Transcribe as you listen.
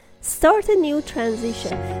Start a new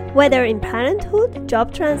transition, whether in parenthood,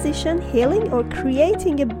 job transition, healing, or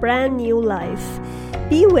creating a brand new life.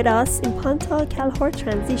 Be with us in Pantal Kalhor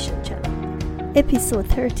Transition Channel. Episode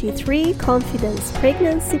 33, Confidence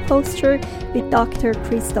Pregnancy Posture with Dr.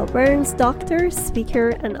 Krista Burns, doctor, speaker,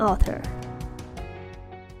 and author.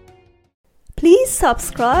 Please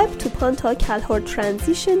subscribe to Pantal Kalhor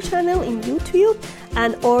Transition Channel in YouTube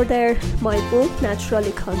and order my book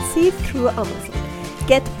Naturally Conceived through Amazon.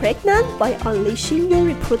 Get pregnant by unleashing your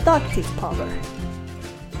reproductive power.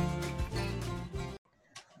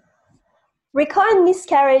 Recurrent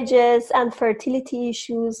miscarriages and fertility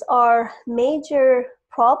issues are major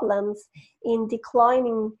problems in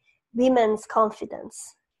declining women's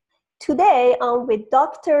confidence. Today, I'm with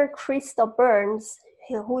Dr. Krista Burns,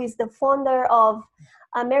 who is the founder of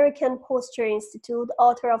American Posture Institute,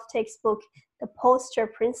 author of textbook The Posture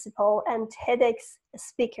Principle, and TEDx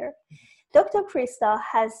speaker. Dr. Krista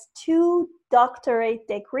has 2 doctorate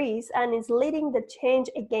degrees and is leading the change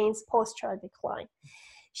against postural decline.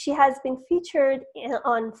 She has been featured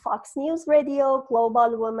on Fox News Radio,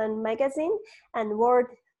 Global Woman Magazine, and World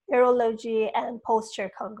Urology and Posture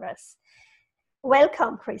Congress.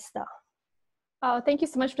 Welcome, Krista. Oh, thank you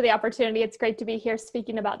so much for the opportunity. It's great to be here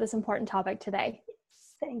speaking about this important topic today.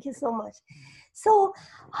 Thank you so much. So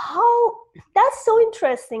that's so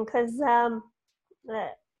interesting because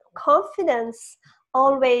confidence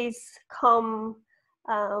always come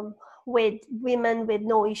with women with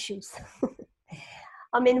no issues.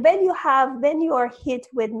 I mean, when you are hit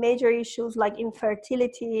with major issues like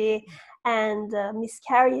infertility and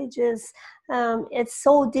miscarriages, it's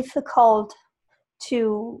so difficult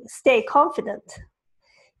to stay confident.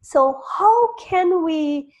 So how can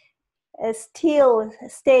we still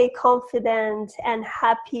stay confident and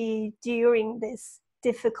happy during this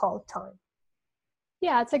difficult time?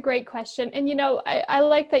 Yeah, it's a great question. And, I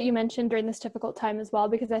like that you mentioned during this difficult time as well,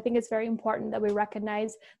 because I think it's very important that we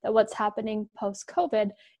recognize that what's happening post-COVID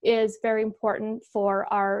is very important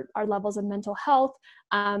for our levels of mental health,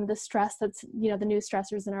 the stress that's, the new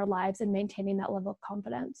stressors in our lives, and maintaining that level of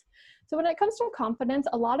confidence. So when it comes to confidence,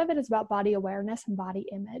 a lot of it is about body awareness and body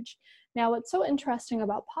image. Now, what's so interesting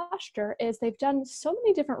about posture is they've done so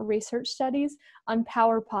many different research studies on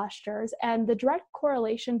power postures and the direct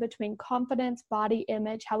correlation between confidence, body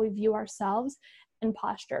image, how we view ourselves, and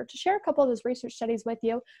posture. To share a couple of those research studies with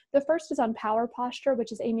you, the first is on power posture,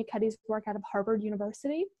 which is Amy Cuddy's work out of Harvard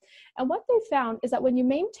University. And what they found is that when you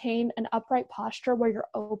maintain an upright posture where you're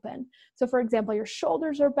open, so for example, your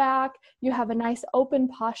shoulders are back, you have a nice open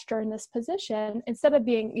posture in this position, instead of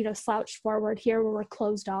being, slouched forward here where we're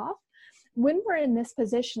closed off, when we're in this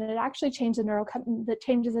position, it actually changes the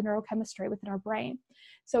neurochemistry within our brain.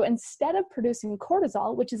 So instead of producing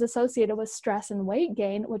cortisol, which is associated with stress and weight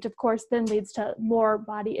gain, which of course then leads to more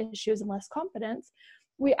body issues and less confidence,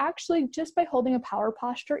 we actually, just by holding a power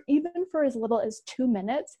posture, even for as little as 2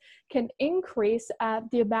 minutes, can increase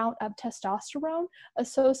the amount of testosterone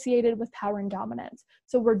associated with power and dominance.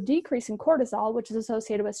 So we're decreasing cortisol, which is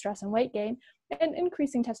associated with stress and weight gain, and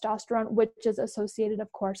increasing testosterone, which is associated, of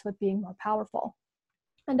course, with being more powerful.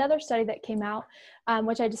 Another study that came out,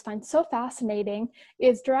 which I just find so fascinating,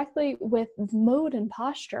 is directly with mood and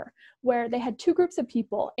posture, where they had 2 groups of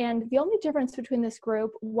people. And the only difference between this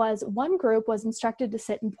group was one group was instructed to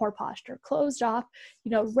sit in poor posture, closed off,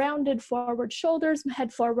 rounded forward shoulders,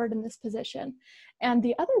 head forward in this position. And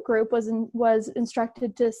the other group was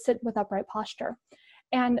instructed to sit with upright posture.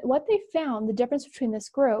 And what they found, the difference between this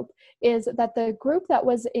group, is that the group that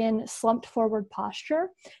was in slumped forward posture,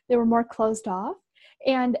 they were more closed off.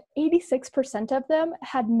 And 86% of them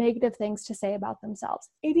had negative things to say about themselves.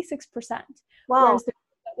 86%. Wow. Whereas the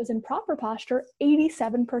group that was in proper posture,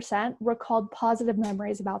 87% recalled positive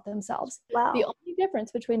memories about themselves. Wow. The only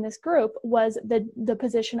difference between this group was the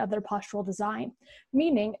position of their postural design,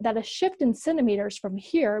 meaning that a shift in centimeters from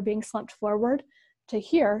here being slumped forward to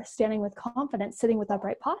here, standing with confidence, sitting with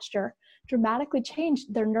upright posture, dramatically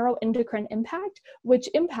changed their neuroendocrine impact, which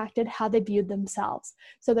impacted how they viewed themselves.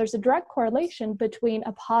 So there's a direct correlation between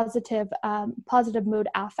a positive mood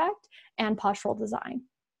affect and postural design.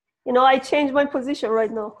 I changed my position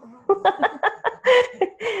right now.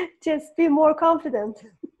 Just be more confident.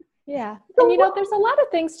 Yeah. And, there's a lot of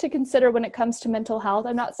things to consider when it comes to mental health.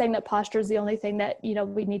 I'm not saying that posture is the only thing that,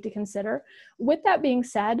 we need to consider. With that being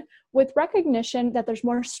said, with recognition that there's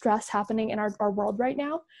more stress happening in our world right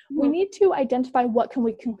now, we need to identify what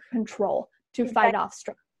we can control to fight off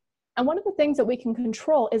stress. And one of the things that we can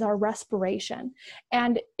control is our respiration.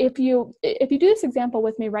 And if you do this example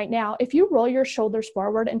with me right now, if you roll your shoulders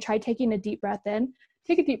forward and try taking a deep breath in,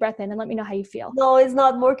 Take a deep breath in and let me know how you feel. No, it's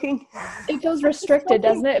not working. It feels restricted,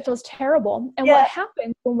 doesn't it? It feels terrible. And what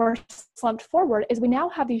happens when we're slumped forward is we now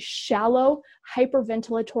have these shallow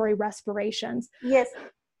hyperventilatory respirations. Yes.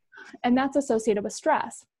 And that's associated with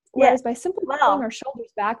stress. Whereas by simply pulling our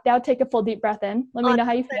shoulders back, now take a full deep breath in. Let me know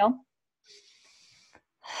how you feel.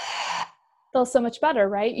 Feels so much better,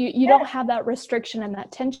 right? You don't have that restriction and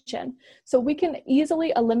that tension. So we can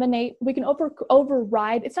easily eliminate, we can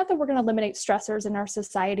override. It's not that we're going to eliminate stressors in our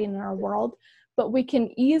society and in our world, but we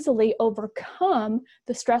can easily overcome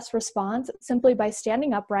the stress response simply by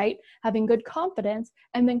standing upright, having good confidence,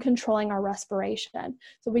 and then controlling our respiration.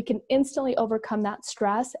 So we can instantly overcome that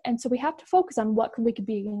stress. And so we have to focus on what we could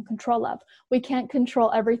be in control of. We can't control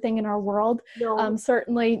everything in our world. No.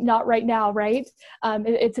 Certainly not right now, right?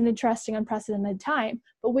 It's an interesting, unprecedented time,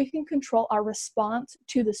 but we can control our response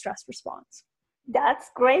to the stress response. That's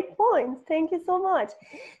great point. Thank you so much.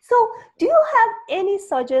 So do you have any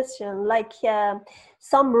suggestion, like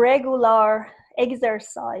some regular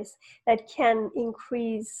exercise that can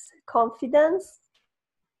increase confidence?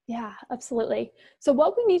 Yeah, absolutely. So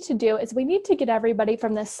what we need to do is we need to get everybody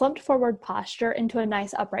from this slumped forward posture into a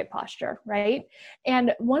nice upright posture, right?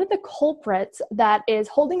 And one of the culprits that is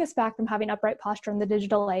holding us back from having upright posture in the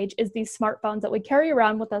digital age is these smartphones that we carry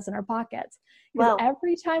around with us in our pockets. Because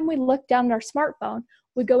every time we look down at our smartphone,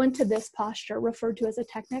 we go into this posture referred to as a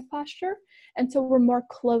tech neck posture. And so we're more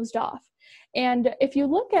closed off. And if you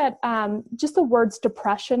look at just the words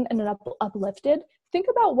depression and uplifted, think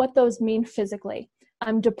about what those mean physically.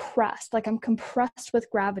 I'm depressed, like I'm compressed with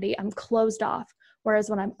gravity, I'm closed off. Whereas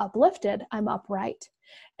when I'm uplifted, I'm upright.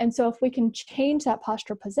 And so if we can change that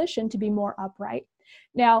posture position to be more upright.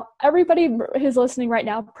 Now, everybody who's listening right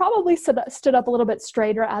now probably stood up a little bit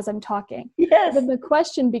straighter as I'm talking. Yes. Then the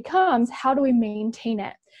question becomes, how do we maintain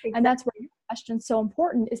it? Exactly. And that's where your question is so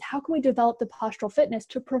important, is how can we develop the postural fitness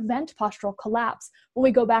to prevent postural collapse when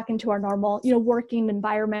we go back into our normal, working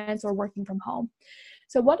environments or working from home?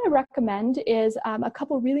 So what I recommend is a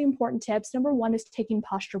couple really important tips. Number one is taking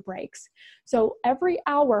posture breaks. So every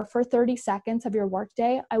hour for 30 seconds of your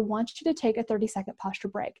workday, I want you to take a 30-second posture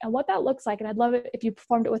break. And what that looks like, and I'd love it if you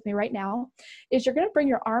performed it with me right now, is you're going to bring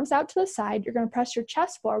your arms out to the side, you're going to press your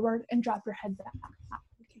chest forward and drop your head back.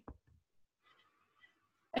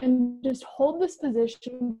 And just hold this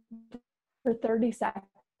position for 30 seconds.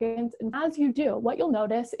 And as you do, what you'll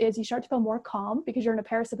notice is you start to feel more calm because you're in a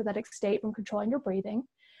parasympathetic state from controlling your breathing.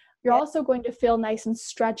 You're also going to feel nice and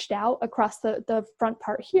stretched out across the front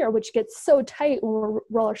part here, which gets so tight when we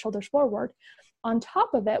roll our shoulders forward. On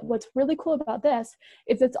top of it, what's really cool about this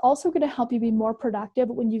is it's also going to help you be more productive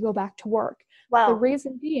when you go back to work. Wow. The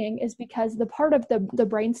reason being is because the part of the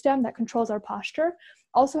brainstem that controls our posture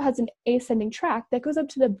also has an ascending tract that goes up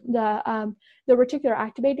to the reticular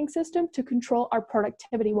activating system to control our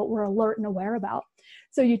productivity, what we're alert and aware about.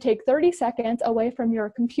 So you take 30 seconds away from your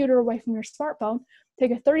computer, away from your smartphone,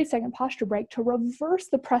 take a 30-second posture break to reverse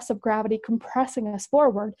the press of gravity compressing us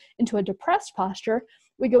forward into a depressed posture.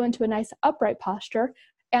 We go into a nice upright posture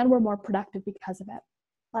and we're more productive because of it.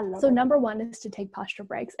 So number one is to take posture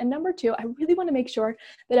breaks. And number two, I really want to make sure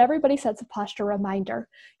that everybody sets a posture reminder,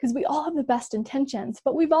 because we all have the best intentions,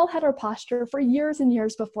 but we've all had our posture for years and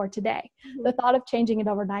years before today. Mm-hmm. The thought of changing it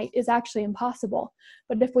overnight is actually impossible.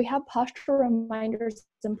 But if we have posture reminders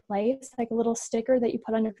in place, like a little sticker that you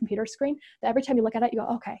put on your computer screen, that every time you look at it, you go,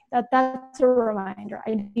 okay, that's a reminder.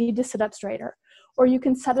 I need to sit up straighter. Or you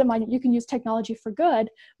can set them on, you can use technology for good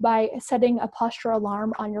by setting a posture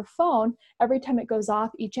alarm on your phone. Every time it goes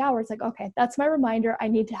off each hour, it's like, okay, that's my reminder. I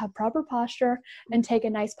need to have proper posture and take a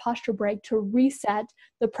nice posture break to reset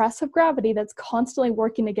the press of gravity that's constantly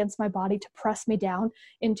working against my body to press me down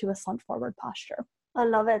into a slumped forward posture. I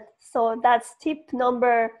love it. So that's tip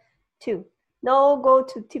number 2. Now go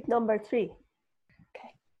to tip number 3.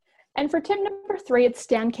 And for tip number 3, it's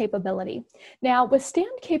stand capability. Now with stand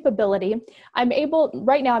capability,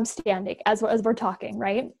 right now I'm standing as we're talking,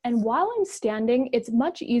 right? And while I'm standing, it's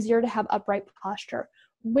much easier to have upright posture.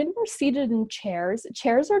 When we're seated in chairs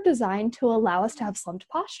are designed to allow us to have slumped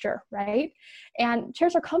posture, right? And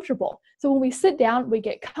chairs are comfortable. So when we sit down, we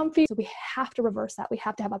get comfy. So we have to reverse that. We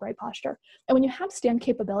have to have upright posture. And when you have stand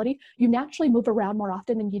capability, you naturally move around more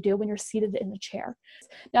often than you do when you're seated in a chair.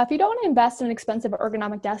 Now, if you don't want to invest in an expensive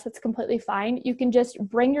ergonomic desk, that's completely fine. You can just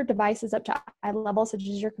bring your devices up to eye level, such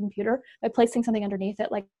as your computer, by placing something underneath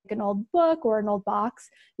it, like an old book or an old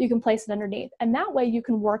box. You can place it underneath. And that way you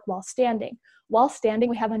can work while standing. While standing,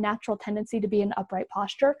 we have a natural tendency to be in upright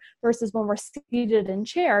posture versus when we're seated in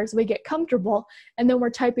chairs, we get comfortable and then we're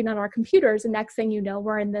typing on our computers and next thing you know,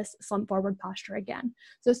 we're in this slump forward posture again.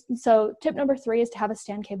 So tip number 3 is to have a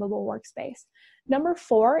stand capable workspace. Number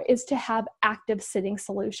 4 is to have active sitting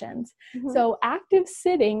solutions. Mm-hmm. So active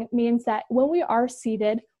sitting means that when we are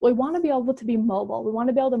seated, we want to be able to be mobile. We want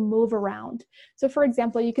to be able to move around. So for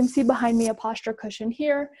example, you can see behind me a posture cushion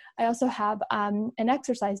here. I also have an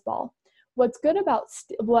exercise ball. What's good about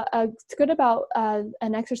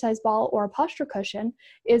an exercise ball or a posture cushion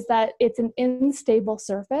is that it's an unstable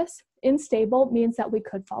surface. Unstable means that we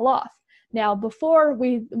could fall off. Now, before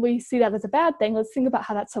we see that as a bad thing, let's think about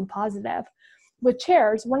how that's so positive. With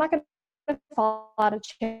chairs, we're not going to fall out of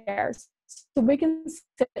chairs. So we can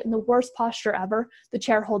sit in the worst posture ever. The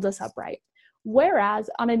chair holds us upright. Whereas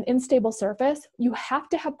on an unstable surface, you have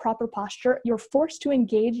to have proper posture. You're forced to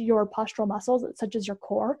engage your postural muscles, such as your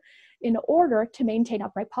core, in order to maintain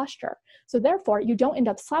upright posture. So therefore, you don't end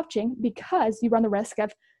up slouching because you run the risk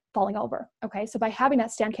of falling over. Okay, so by having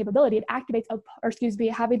that stand capability, it activates,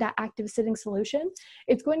 having that active sitting solution,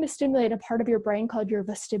 it's going to stimulate a part of your brain called your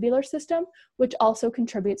vestibular system, which also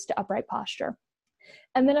contributes to upright posture.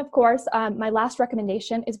 And then, of course, my last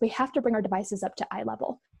recommendation is we have to bring our devices up to eye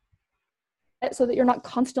level, so that you're not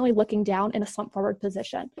constantly looking down in a slump forward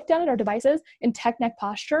position. Look down at our devices in tech neck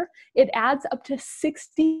posture, it adds up to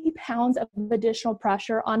 60 pounds of additional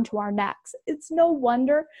pressure onto our necks. It's no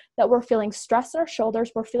wonder that we're feeling stress in our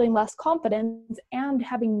shoulders, we're feeling less confidence, and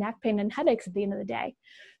having neck pain and headaches at the end of the day.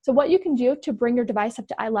 So what you can do to bring your device up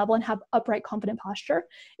to eye level and have upright, confident posture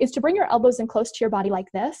is to bring your elbows in close to your body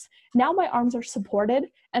like this. Now my arms are supported,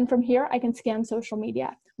 and from here I can scan social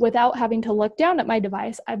media. Without having to look down at my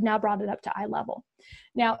device, I've now brought it up to eye level.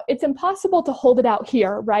 Now, it's impossible to hold it out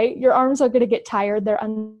here, right? Your arms are going to get tired, they're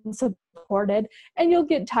unsupported, and you'll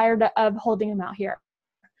get tired of holding them out here.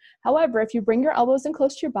 However, if you bring your elbows in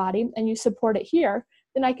close to your body and you support it here,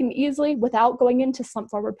 then I can easily, without going into slump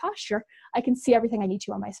forward posture, I can see everything I need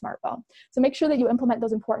to on my smartphone. So make sure that you implement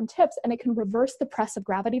those important tips, and it can reverse the press of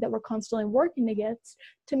gravity that we're constantly working against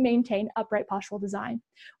to maintain upright postural design.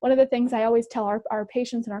 One of the things I always tell our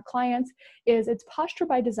patients and our clients is it's posture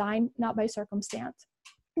by design, not by circumstance.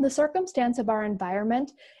 The circumstance of our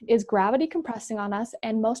environment is gravity compressing on us,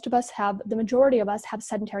 and the majority of us have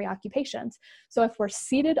sedentary occupations. So if we're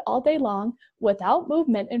seated all day long without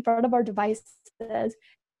movement in front of our devices,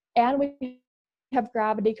 and we have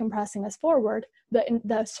gravity compressing us forward,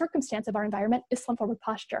 the circumstance of our environment is slump forward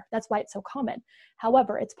posture. That's why it's so common.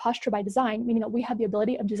 However, it's posture by design, meaning that we have the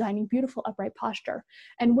ability of designing beautiful upright posture.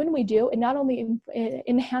 And when we do, it not only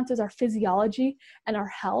enhances our physiology and our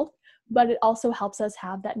health, but it also helps us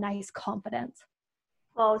have that nice confidence.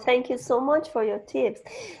 Oh, thank you so much for your tips.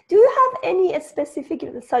 Do you have any specific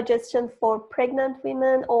suggestion for pregnant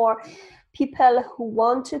women or people who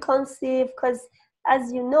want to conceive? Because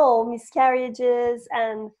as you know, miscarriages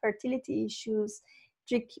and fertility issues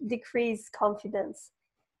decrease confidence.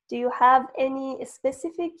 Do you have any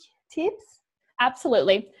specific tips?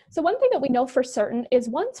 Absolutely. So one thing that we know for certain is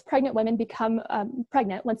once pregnant women become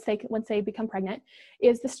pregnant, once they become pregnant,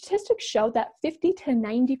 is the statistics show that 50 to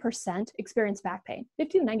 90% experience back pain.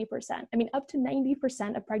 50 to 90%. I mean, up to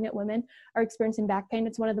 90% of pregnant women are experiencing back pain.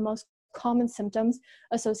 It's one of the most common symptoms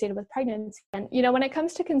associated with pregnancy. And, when it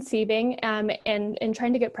comes to conceiving and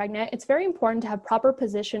trying to get pregnant, it's very important to have proper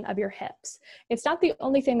position of your hips. It's not the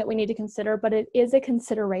only thing that we need to consider, but it is a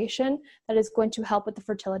consideration that is going to help with the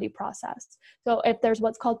fertility process. So if there's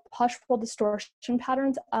what's called postural distortion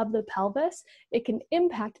patterns of the pelvis, it can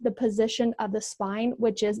impact the position of the spine,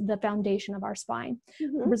 which is the foundation of our spine,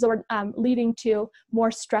 leading to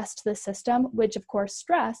more stress to the system, which of course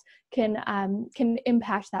stress can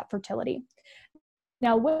impact that fertility.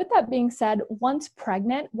 Now, with that being said, once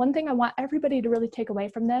pregnant, one thing I want everybody to really take away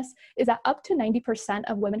from this is that up to 90%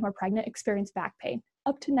 of women who are pregnant experience back pain,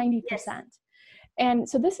 up to 90%. Yes. And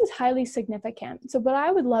so this is highly significant. So what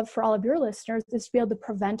I would love for all of your listeners is to be able to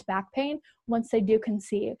prevent back pain once they do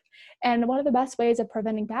conceive. And one of the best ways of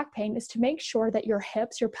preventing back pain is to make sure that your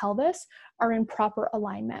hips, your pelvis, are in proper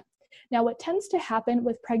alignment. Now, what tends to happen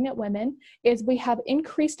with pregnant women is we have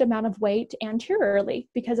increased amount of weight anteriorly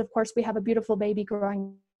because, of course, we have a beautiful baby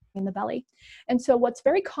growing in the belly. And so what's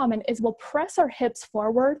very common is we'll press our hips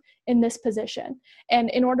forward in this position. And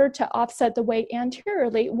in order to offset the weight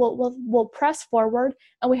anteriorly, we'll press forward,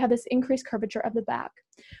 and we have this increased curvature of the back.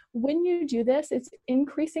 When you do this, it's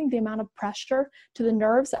increasing the amount of pressure to the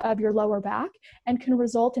nerves of your lower back and can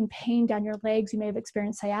result in pain down your legs. You may have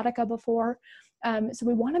experienced sciatica before. So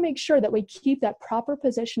we want to make sure that we keep that proper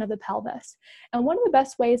position of the pelvis. And one of the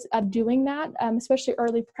best ways of doing that, especially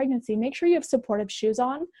early pregnancy, make sure you have supportive shoes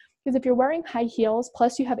on, because if you're wearing high heels,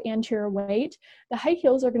 plus you have anterior weight, the high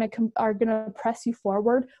heels are going to press you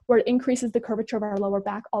forward, where it increases the curvature of our lower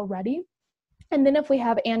back already. And then if we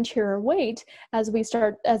have anterior weight as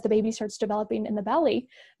the baby starts developing in the belly,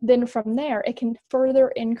 then from there, it can further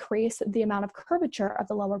increase the amount of curvature of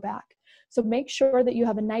the lower back. So make sure that you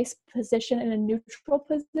have a nice position and a neutral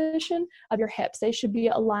position of your hips. They should be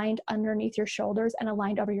aligned underneath your shoulders and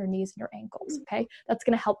aligned over your knees and your ankles, okay? That's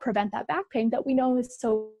gonna help prevent that back pain that we know is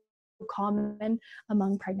so common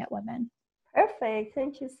among pregnant women. Perfect,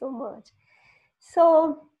 thank you so much.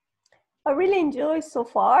 So I really enjoyed so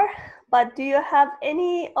far, but do you have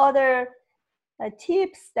any other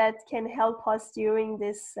tips that can help us during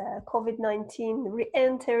this COVID-19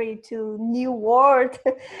 re-entry to new world?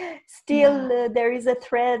 Still, there is a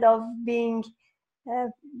threat of being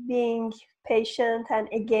patient and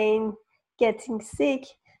again getting sick.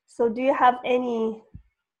 So do you have any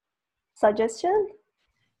suggestion?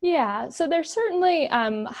 Yeah, so there's certainly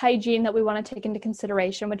hygiene that we want to take into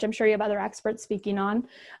consideration, which I'm sure you have other experts speaking on.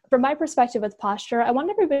 From my perspective with posture, I want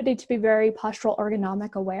everybody to be very postural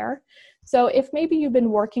ergonomic aware. So if maybe you've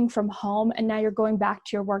been working from home and now you're going back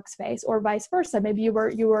to your workspace, or vice versa, maybe you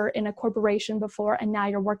were in a corporation before and now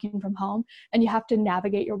you're working from home and you have to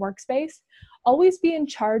navigate your workspace, always be in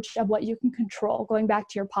charge of what you can control. Going back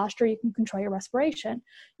to your posture, you can control your respiration.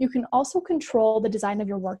 You can also control the design of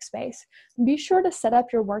your workspace. Be sure to set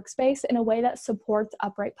up your workspace in a way that supports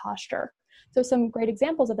upright posture. So some great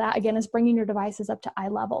examples of that, again, is bringing your devices up to eye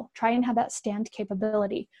level. Try and have that stand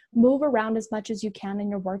capability. Move around as much as you can in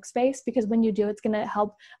your workspace, because when you do, it's going to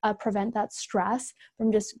help prevent that stress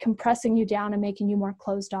from just compressing you down and making you more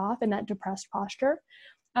closed off in that depressed posture.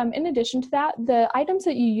 In addition to that, the items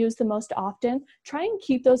that you use the most often, try and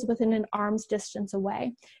keep those within an arm's distance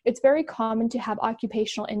away. It's very common to have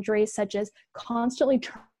occupational injuries such as constantly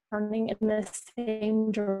turning in the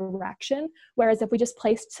same direction, whereas if we just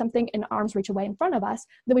placed something in arm's reach away in front of us,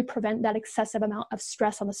 then we prevent that excessive amount of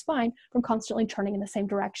stress on the spine from constantly turning in the same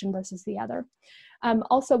direction versus the other.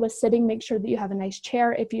 Also with sitting, make sure that you have a nice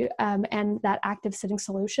chair and that active sitting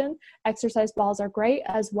solution. Exercise balls are great,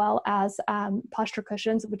 as well as posture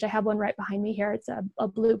cushions, which I have one right behind me here. It's a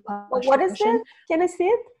blue posture What is cushion. it? Can I see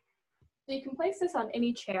it? So you can place this on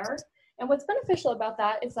any chair. And what's beneficial about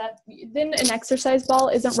that is that then an exercise ball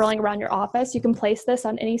isn't rolling around your office. You can place this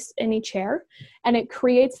on any chair, and it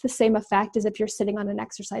creates the same effect as if you're sitting on an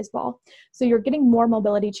exercise ball. So you're getting more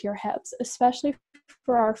mobility to your hips, especially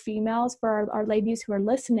for our females, for our ladies who are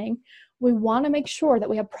listening. We want to make sure that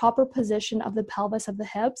we have proper position of the pelvis of the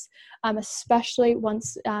hips, especially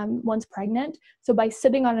once pregnant. So by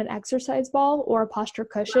sitting on an exercise ball or a posture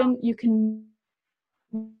cushion, you can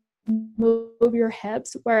move your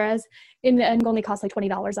hips, whereas it only costs like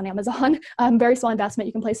 $20 on Amazon. Very small investment.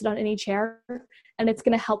 You can place it on any chair, and it's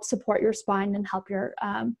going to help support your spine and help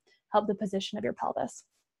the position of your pelvis.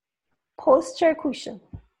 Posture cushion.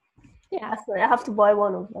 Yeah, I have to buy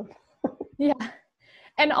one of them. Yeah,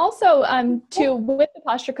 and also with the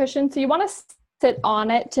posture cushion, so you want to sit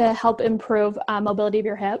on it to help improve mobility of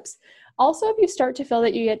your hips. Also, if you start to feel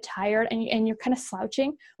that you get tired and you're kind of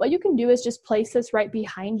slouching, what you can do is just place this right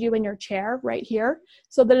behind you in your chair right here,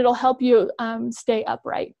 so that it'll help you stay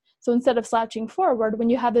upright. So instead of slouching forward, when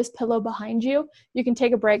you have this pillow behind you, you can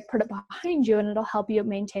take a break, put it behind you, and it'll help you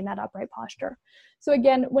maintain that upright posture. So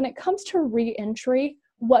again, when it comes to re-entry,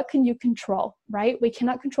 what can you control, right? We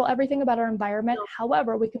cannot control everything about our environment.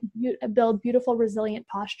 However, we can build beautiful, resilient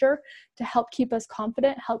posture to help keep us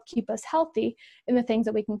confident, help keep us healthy in the things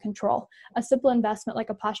that we can control. A simple investment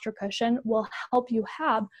like a posture cushion will help you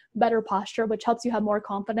have better posture, which helps you have more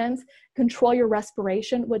confidence, control your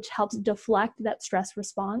respiration, which helps deflect that stress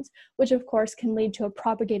response, which of course can lead to a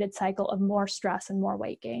propagated cycle of more stress and more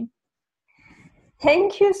weight gain.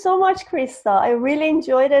 Thank you so much, Krista. I really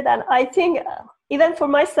enjoyed it. And I think even for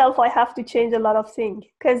myself, I have to change a lot of things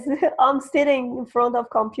because I'm sitting in front of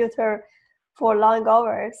computer for long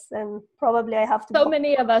hours, and probably I have to. So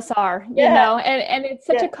many of us are, you know, and it's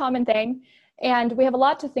such a common thing. And we have a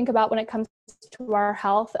lot to think about when it comes to our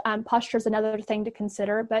health. Posture is another thing to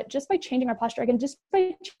consider, but just by changing our posture, again, just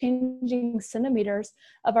by changing centimeters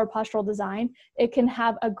of our postural design, it can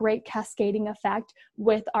have a great cascading effect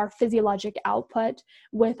with our physiologic output,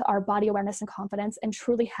 with our body awareness and confidence, and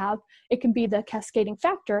truly it can be the cascading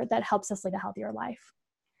factor that helps us lead a healthier life.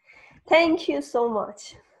 Thank you so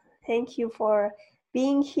much. Thank you for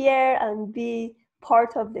being here and be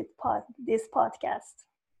part of this podcast.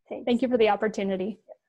 Thanks. Thank you for the opportunity.